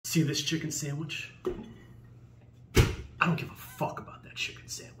See this chicken sandwich? I don't give a fuck about that chicken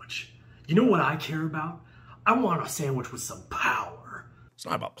sandwich. You know what I care about? I want a sandwich with some power. It's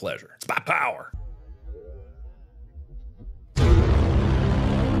not about pleasure. It's about power.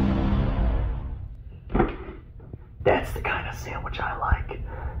 That's the kind of sandwich I like.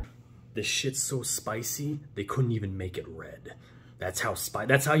 This shit's so spicy, they couldn't even make it red. That's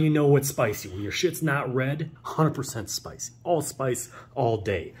how you know it's spicy. When your shit's not red, 100% spicy. All spice, all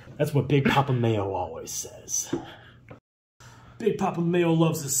day. That's what Big Papa Mayo always says. Big Papa Mayo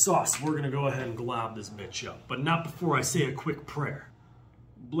loves his sauce. We're gonna go ahead and glob this bitch up. But not before I say a quick prayer.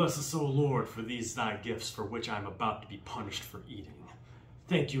 Bless us, O Lord, for these thy gifts for which I am about to be punished for eating.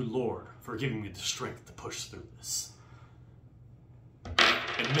 Thank you, Lord, for giving me the strength to push through this.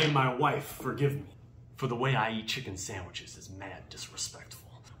 And may my wife forgive me for the way I eat chicken sandwiches is mad disrespectful.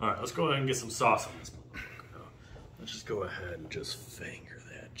 All right, let's go ahead and get some sauce on this motherfucker. Let's just go ahead and just finger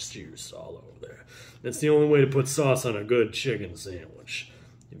that juice all over there. That's the only way to put sauce on a good chicken sandwich.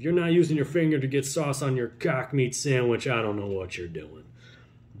 If you're not using your finger to get sauce on your cock meat sandwich, I don't know what you're doing.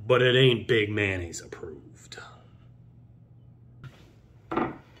 But it ain't Big Mayonnaise approved.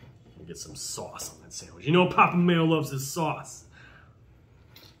 Get some sauce on that sandwich. You know Papa Mayo loves his sauce.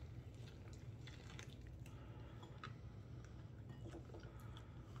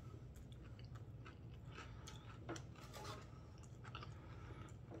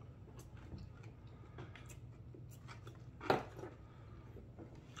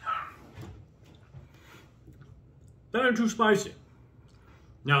 That ain't too spicy.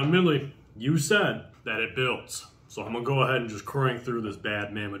 Now, admittedly, you said that it builds. So I'm gonna go ahead and just crank through this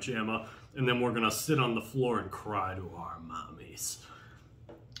bad mamma jamma, and then we're gonna sit on the floor and cry to our mommies.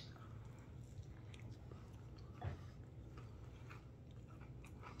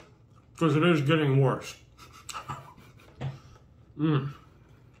 Because it is getting worse.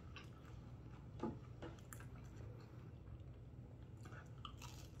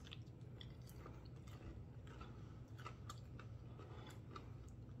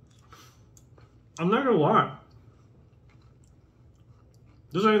 I'm not gonna lie.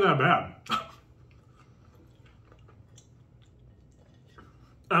 This ain't that bad.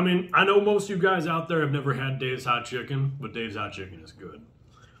 I mean, I know most of you guys out there have never had Dave's Hot Chicken, but Dave's Hot Chicken is good.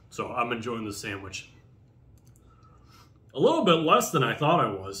 So I'm enjoying the sandwich. A little bit less than I thought I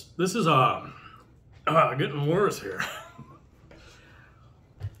was. This is getting worse here.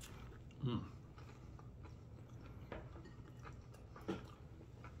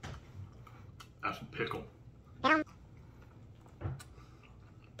 That's a pickle.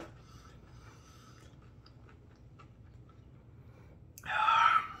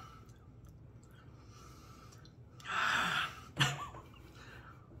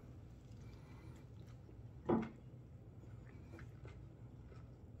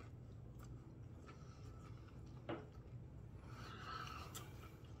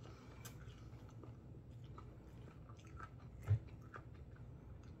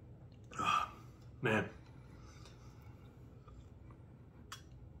 Man.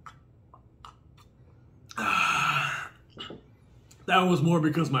 That was more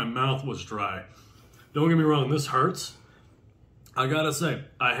because my mouth was dry. Don't get me wrong, this hurts. I gotta say,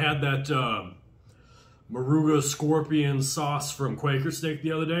 I had that Maruga scorpion sauce from Quaker Steak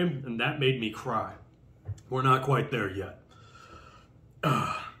the other day, and that made me cry. We're not quite there yet.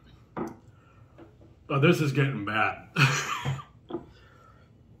 But this is getting bad.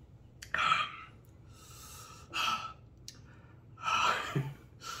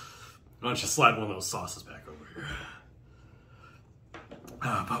 Why don't you slide one of those sauces back over here?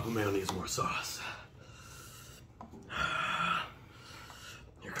 Papa Mayo needs more sauce.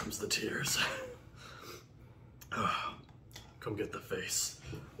 Here comes the tears. Come get the face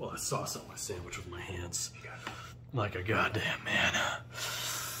while I sauce up my sandwich with my hands. Like a goddamn man.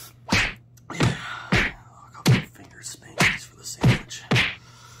 Yeah. A couple of finger spankies for the sandwich.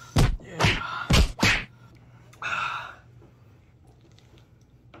 Yeah.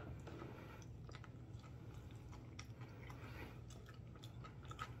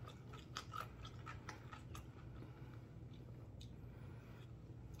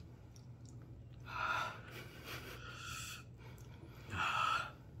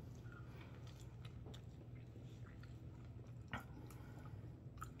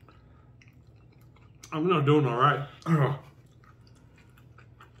 I'm not doing all right.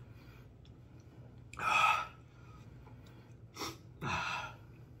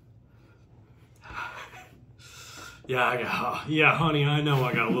 Yeah, honey, I know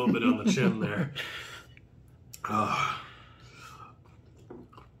I got a little bit on the chin there.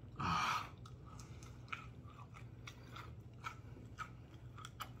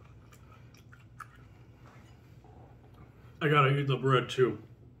 I gotta eat the bread too.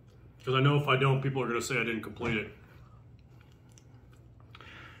 Because I know if I don't, people are gonna say I didn't complete it.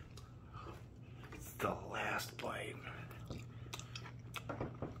 It's the last bite.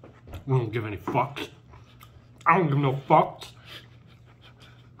 We don't give any fucks. I don't give no fucks.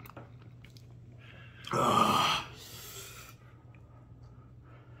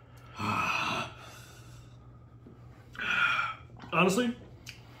 Honestly,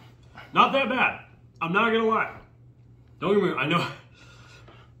 not that bad. I'm not gonna lie. Don't get me wrong, I know.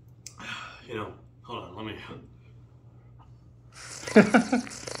 You know, hold on, let me.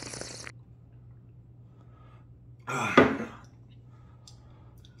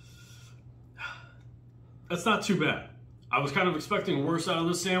 That's not too bad. I was kind of expecting worse out of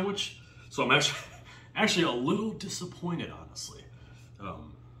this sandwich, so I'm actually a little disappointed, honestly.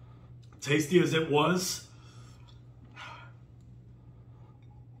 Tasty as it was,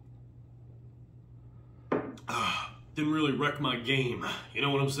 didn't really wreck my game. You know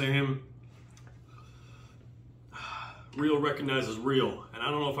what I'm saying? Real recognizes real, and I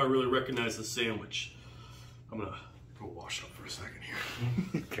don't know if I really recognize the sandwich. I'm gonna go wash up for a second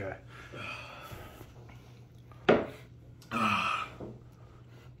here. Okay.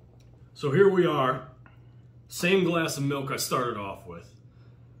 So here we are, same glass of milk I started off with.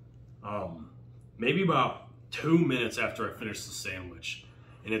 Maybe about 2 minutes after I finished the sandwich,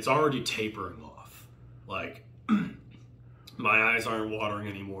 and it's already tapering off. Like, my eyes aren't watering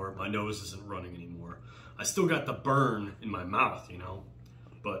anymore, my nose isn't running anymore. I still got the burn in my mouth, you know?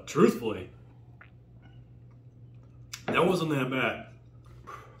 But truthfully, that wasn't that bad.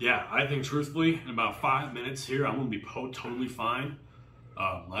 Yeah, I think truthfully, in about 5 minutes here, I'm gonna be totally fine.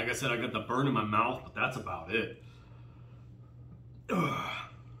 Like I said, I got the burn in my mouth, but that's about it.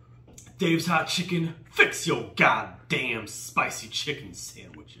 Dave's Hot Chicken, fix your goddamn spicy chicken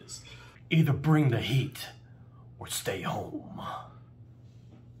sandwiches. Either bring the heat or stay home.